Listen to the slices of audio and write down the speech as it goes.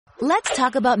Let's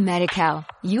talk about Medi-Cal.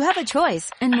 You have a choice,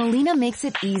 and Molina makes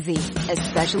it easy,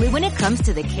 especially when it comes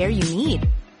to the care you need.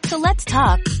 So let's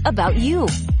talk about you,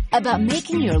 about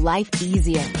making your life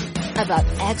easier, about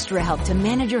extra help to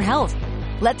manage your health.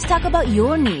 Let's talk about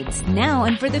your needs now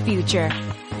and for the future.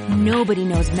 Nobody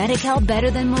knows Medi-Cal better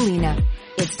than Molina.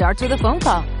 It starts with a phone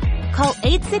call. Call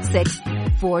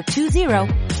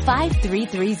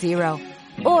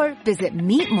 866-420-5330 or visit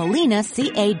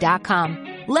meetmolinaca.com.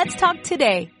 Let's talk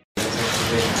today.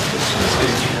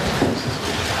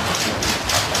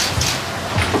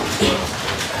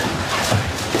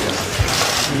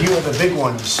 You are the big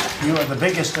ones. You are the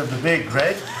biggest of the big,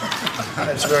 Greg.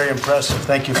 That's very impressive.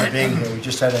 Thank you for being here. We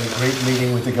just had a great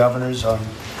meeting with the governors on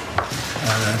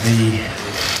the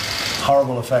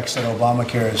horrible effects that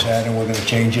Obamacare has had, and we're going to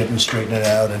change it and straighten it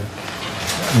out and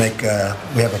make.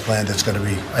 We have a plan that's going to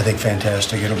be, I think,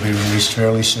 fantastic. It'll be released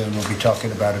fairly soon. We'll be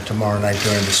talking about it tomorrow night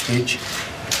during the speech.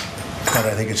 But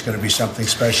I think it's going to be something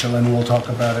special, and we'll talk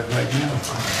about it right now.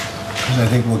 Because I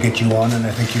think we'll get you on, and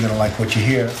I think you're going to like what you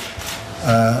hear.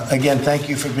 Again, thank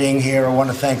you for being here. I want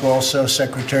to thank also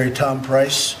Secretary Tom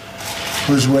Price,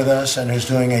 who's with us and who's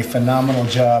doing a phenomenal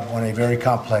job on a very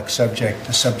complex subject,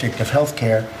 the subject of health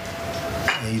care.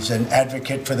 He's an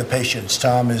advocate for the patients.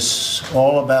 Tom is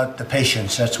all about the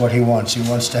patients. That's what he wants. He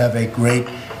wants to have a great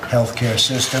health care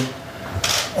system.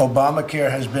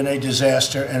 Obamacare has been a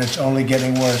disaster, and it's only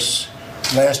getting worse.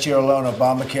 Last year alone,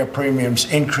 Obamacare premiums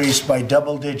increased by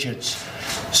double digits.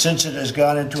 Since it has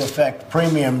gone into effect,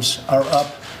 premiums are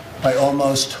up by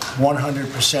almost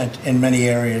 100% in many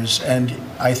areas. And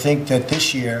I think that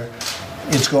this year,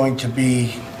 it's going to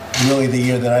be really the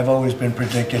year that I've always been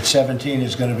predicted. 17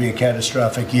 is going to be a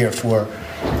catastrophic year for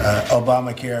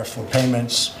Obamacare, for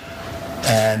payments.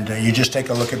 And you just take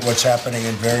a look at what's happening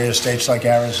in various states like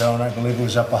Arizona. I believe it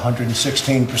was up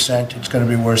 116%. It's going to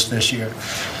be worse this year.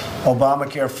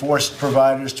 Obamacare forced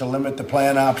providers to limit the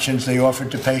plan options they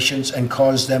offered to patients and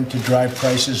caused them to drive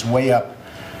prices way up.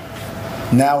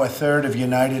 Now a third of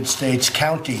United States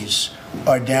counties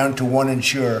are down to one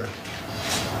insurer,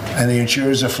 and the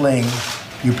insurers are fleeing.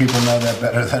 You people know that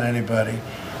better than anybody.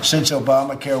 Since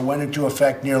Obamacare went into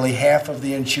effect, nearly half of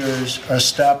the insurers are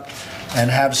stopped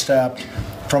and have stopped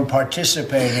from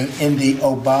participating in the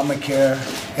Obamacare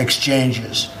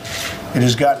exchanges. It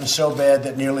has gotten so bad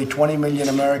that nearly 20 million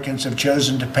Americans have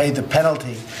chosen to pay the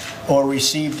penalty or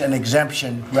received an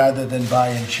exemption rather than buy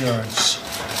insurance.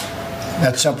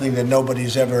 That's something that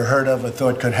nobody's ever heard of or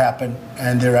thought could happen,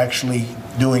 and they're actually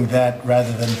doing that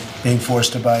rather than being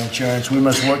forced to buy insurance. We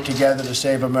must work together to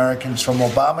save Americans from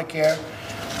Obamacare,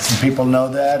 and people know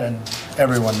that, and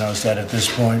everyone knows that at this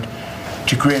point,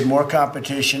 to create more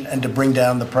competition and to bring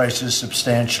down the prices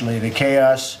substantially. The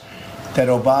chaos that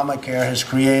Obamacare has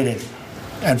created,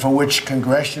 and for which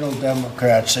congressional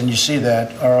Democrats, and you see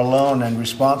that, are alone and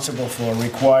responsible for,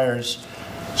 requires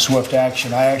swift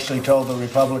action. I actually told the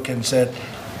Republicans that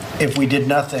if we did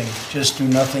nothing, just do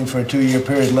nothing for a 2-year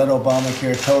period, let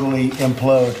Obamacare totally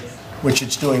implode, which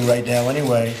it's doing right now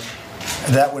anyway,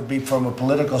 that would be, from a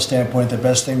political standpoint, the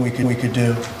best thing we could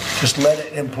do. Just let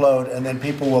it implode, and then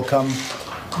people will come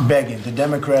begging. The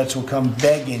Democrats will come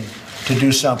begging to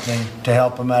do something to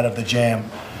help them out of the jam.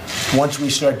 Once we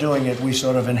start doing it, we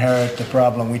sort of inherit the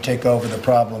problem. We take over the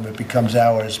problem. It becomes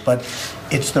ours. But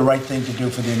it's the right thing to do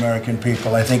for the American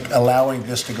people. I think allowing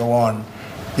this to go on,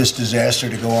 this disaster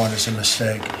to go on, is a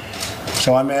mistake.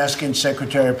 So I'm asking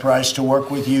Secretary Price to work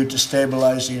with you to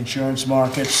stabilize the insurance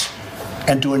markets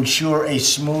and to ensure a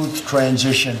smooth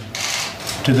transition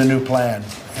to the new plan.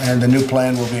 And the new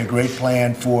plan will be a great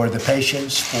plan for the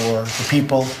patients, for the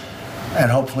people,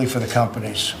 and hopefully for the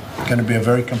companies. It's going to be a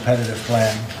very competitive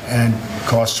plan, and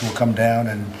costs will come down,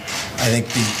 and I think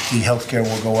the health care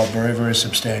will go up very, very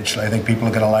substantially. I think people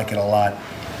are going to like it a lot.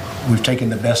 We've taken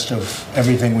the best of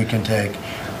everything we can take.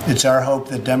 It's our hope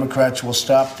that Democrats will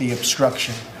stop the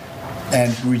obstruction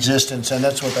and resistance, and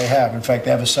that's what they have. In fact,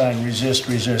 they have a sign, resist,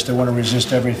 resist. They want to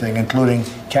resist everything, including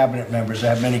cabinet members. They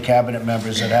have many cabinet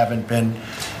members that haven't been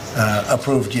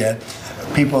approved yet,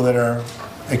 people that are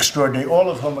extraordinary, all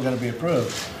of whom are going to be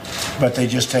approved, but they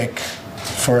just take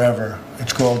forever.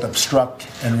 It's called obstruct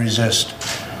and resist.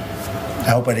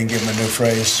 I hope I didn't give them a new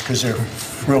phrase, because their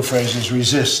real phrase is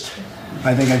resist.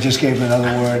 I think I just gave them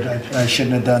another word. I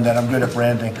shouldn't have done that. I'm good at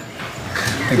branding.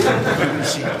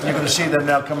 You're going to see them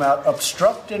now come out,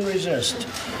 obstruct and resist.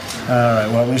 All right,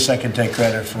 well, at least I can take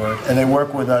credit for it. And they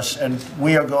work with us, and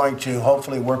we are going to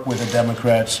hopefully work with the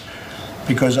Democrats,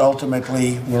 because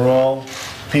ultimately we're all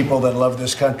people that love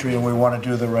this country and we want to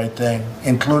do the right thing,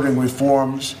 including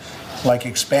reforms like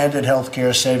expanded health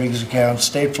care savings accounts,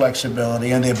 state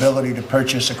flexibility, and the ability to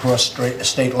purchase across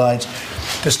state lines.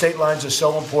 The state lines are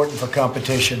so important for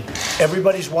competition.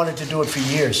 Everybody's wanted to do it for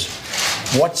years.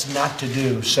 What's not to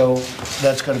do? So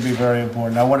that's going to be very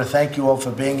important. I want to thank you all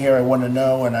for being here. I want to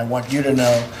know, and I want you to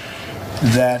know,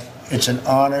 that it's an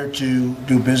honor to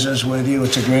do business with you.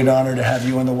 It's a great honor to have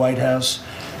you in the White House.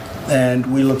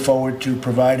 And we look forward to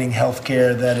providing health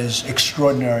care that is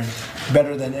extraordinary,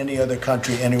 better than any other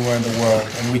country anywhere in the world.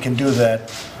 And we can do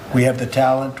that. We have the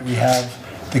talent, we have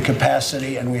the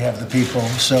capacity, and we have the people.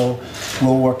 So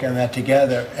we'll work on that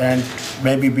together. And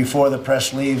maybe before the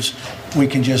press leaves, we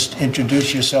can just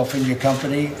introduce yourself and your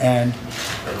company, and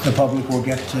the public will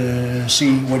get to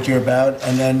see what you're about.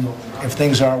 And then if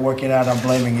things aren't working out, I'm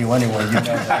blaming you anyway. You know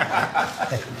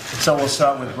that. So we'll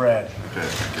start with Brad. Okay.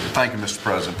 Thank you, Mr.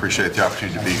 President. Appreciate the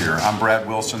opportunity to be here. I'm Brad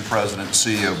Wilson, President and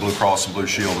CEO of Blue Cross and Blue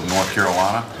Shield of North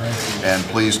Carolina, and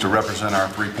pleased to represent our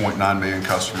 3.9 million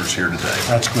customers here today.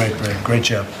 That's great, Brad. Great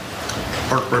job.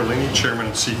 Mark Bertolini, Chairman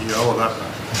and CEO of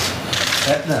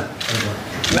Aetna.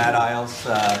 Matt Isles,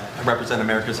 I represent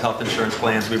America's Health Insurance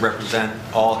Plans. We represent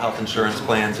all health insurance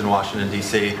plans in Washington,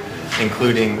 D.C.,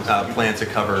 including plans that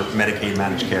cover Medicaid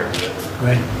managed care.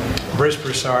 Great. Bruce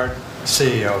Broussard,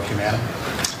 CEO of Humana.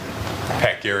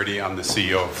 Pat Garrity, I'm the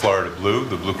CEO of Florida Blue,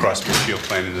 the Blue Cross Blue Shield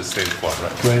plan in the state of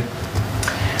Florida. Great.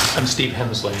 I'm Steve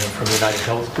Hemsley. I'm from United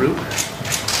Health Group.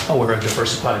 We're a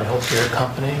diversified healthcare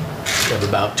company. We have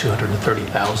about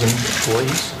 230,000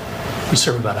 employees. We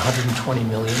serve about 120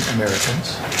 million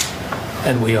Americans.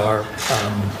 And we are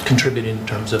contributing in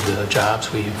terms of the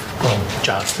jobs. We've grown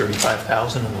jobs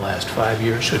 35,000 in the last 5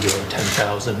 years, should grow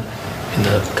 10,000 in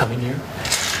the coming year.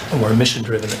 And we're a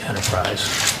mission-driven enterprise.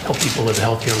 Help people live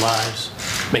healthier lives,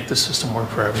 make the system work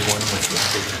for everyone.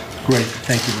 Great.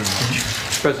 Thank you very much.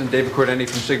 President David Cordeni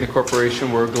from Cigna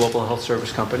Corporation. We're a global health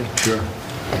service company. Sure.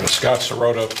 Scott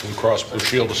Sirota, Blue Cross Blue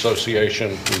Shield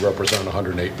Association. We represent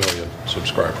 108 million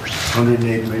subscribers.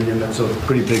 108 million, that's a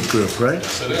pretty big group, right?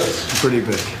 Yes, it is. Pretty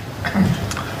big.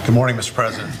 Good morning, Mr.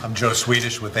 President. I'm Joe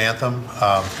Swedish with Anthem.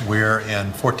 We're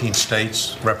in 14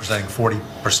 states, representing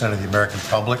 40% of the American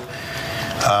public.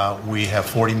 We have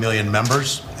 40 million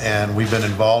members, and we've been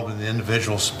involved in the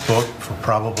individual's book for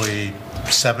probably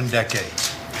 7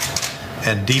 decades,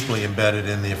 and deeply embedded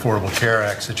in the Affordable Care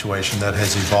Act situation that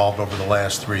has evolved over the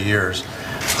last 3 years.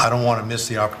 I don't want to miss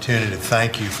the opportunity to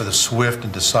thank you for the swift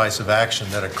and decisive action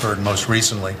that occurred most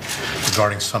recently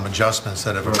regarding some adjustments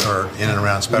that have occurred in and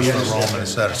around special enrollment, et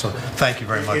cetera. So thank you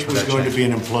very much for that. It was going to be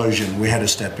an implosion. We had to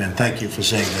step in. Thank you for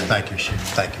saying that. Thank you, Chief.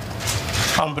 Thank you.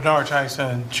 I'm Bernard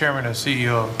Tyson, Chairman and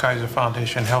CEO of Kaiser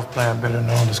Foundation Health Plan, better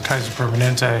known as Kaiser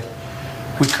Permanente.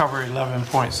 We cover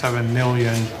 11.7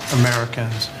 million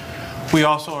Americans. We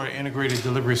also are an integrated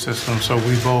delivery system, so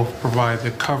we both provide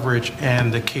the coverage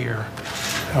and the care.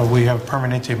 We have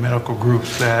Permanente medical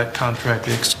groups that contract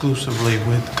exclusively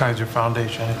with Kaiser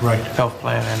Foundation Health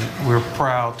Plan, and we're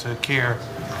proud to care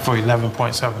for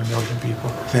 11.7 million people.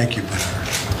 Thank you, Bernard.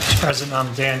 Mr. President,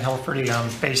 I'm Dan Hilferty. I'm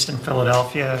based in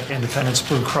Philadelphia, Independence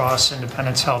Blue Cross,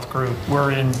 Independence Health Group.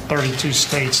 We're in 32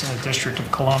 states in the District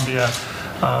of Columbia.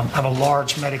 Have a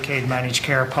large Medicaid managed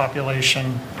care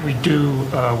population. We're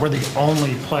the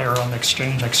only player on the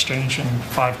exchange in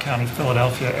 5-county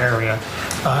Philadelphia area.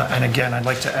 And again, I'd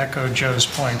like to echo Joe's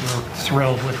point. We're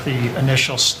thrilled with the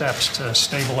initial steps to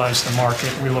stabilize the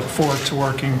market. We look forward to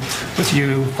working with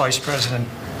you, Vice President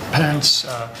Pence,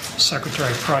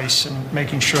 Secretary Price, and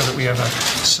making sure that we have a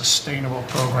sustainable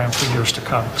program for years to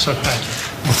come. So thank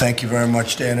you. Well, thank you very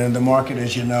much, Dan. And the market,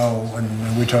 as you know, when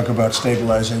we talk about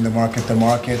stabilizing the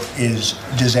market is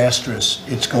disastrous.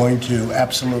 It's going to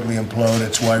absolutely implode.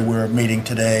 It's why we're meeting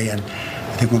today, and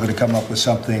I think we're going to come up with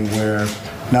something where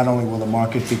not only will the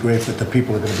market be great, but the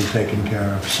people are going to be taken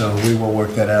care of. So we will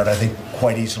work that out, I think,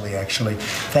 quite easily, actually.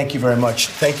 Thank you very much.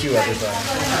 Thank you, everybody.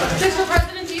 Mr.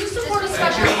 President, do you support a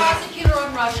special prosecutor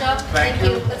on Russia? Thank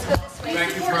you. Let's go this way.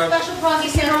 Thank you, support a special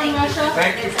prosecutor on Russia?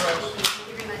 Thank you, Thank you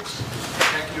very much.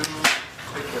 Thank you.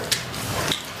 Take care.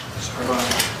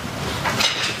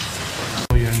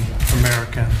 Million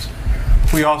Americans.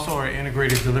 We also are an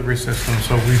integrated delivery system,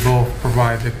 so we both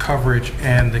provide the coverage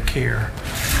and the care.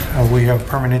 We have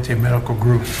Permanente medical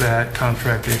groups that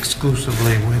contract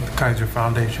exclusively with Kaiser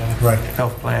Foundation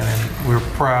Health Plan, and we're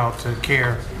proud to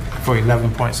care for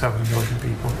 11.7 million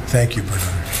people. Thank you, Bernard.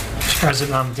 Mr.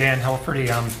 President, I'm Dan Hilferty.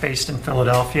 I'm based in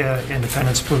Philadelphia,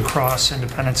 Independence Blue Cross,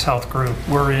 Independence Health Group.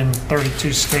 We're in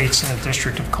 32 states in the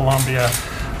District of Columbia.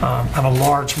 have a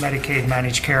large Medicaid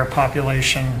managed care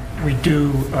population. We're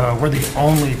the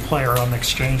only player on the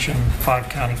exchange in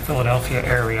 5-county Philadelphia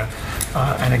area.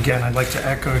 And again, I'd like to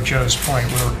echo Joe's point.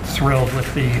 We're thrilled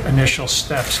with the initial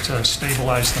steps to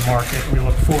stabilize the market. We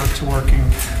look forward to working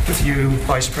with you,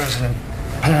 Vice President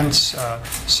Pence,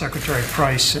 Secretary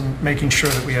Price, and making sure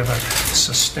that we have a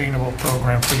sustainable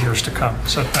program for years to come.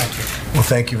 So thank you. Well,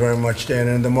 thank you very much, Dan.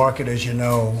 And the market, as you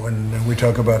know, when we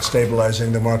talk about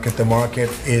stabilizing the market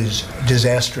is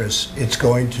disastrous. It's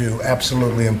going to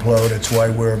absolutely implode. It's why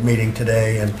we're meeting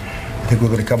today, and I think we're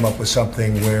going to come up with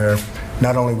something where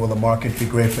not only will the market be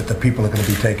great, but the people are going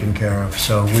to be taken care of.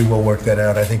 So we will work that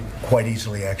out, I think, quite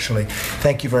easily, actually.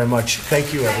 Thank you very much.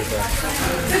 Thank you, everybody.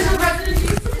 Mr. President, do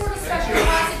you support a special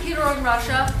prosecutor on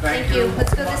Russia? Thank you.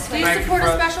 Let's go this way. Do you support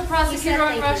a special prosecutor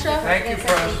on Russia? Thank you,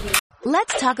 President.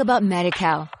 Let's talk about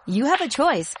Medi-Cal. You have a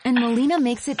choice, and Molina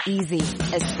makes it easy,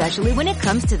 especially when it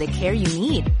comes to the care you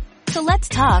need. So let's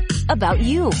talk about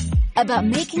you, about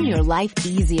making your life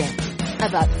easier,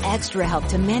 about extra help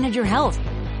to manage your health.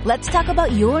 Let's talk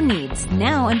about your needs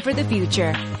now and for the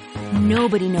future.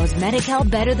 Nobody knows Medi-Cal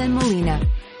better than Molina.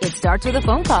 It starts with a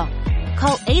phone call.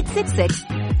 Call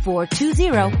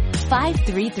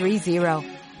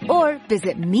 866-420-5330 or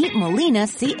visit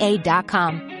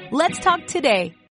meetmolinaca.com. Let's talk today.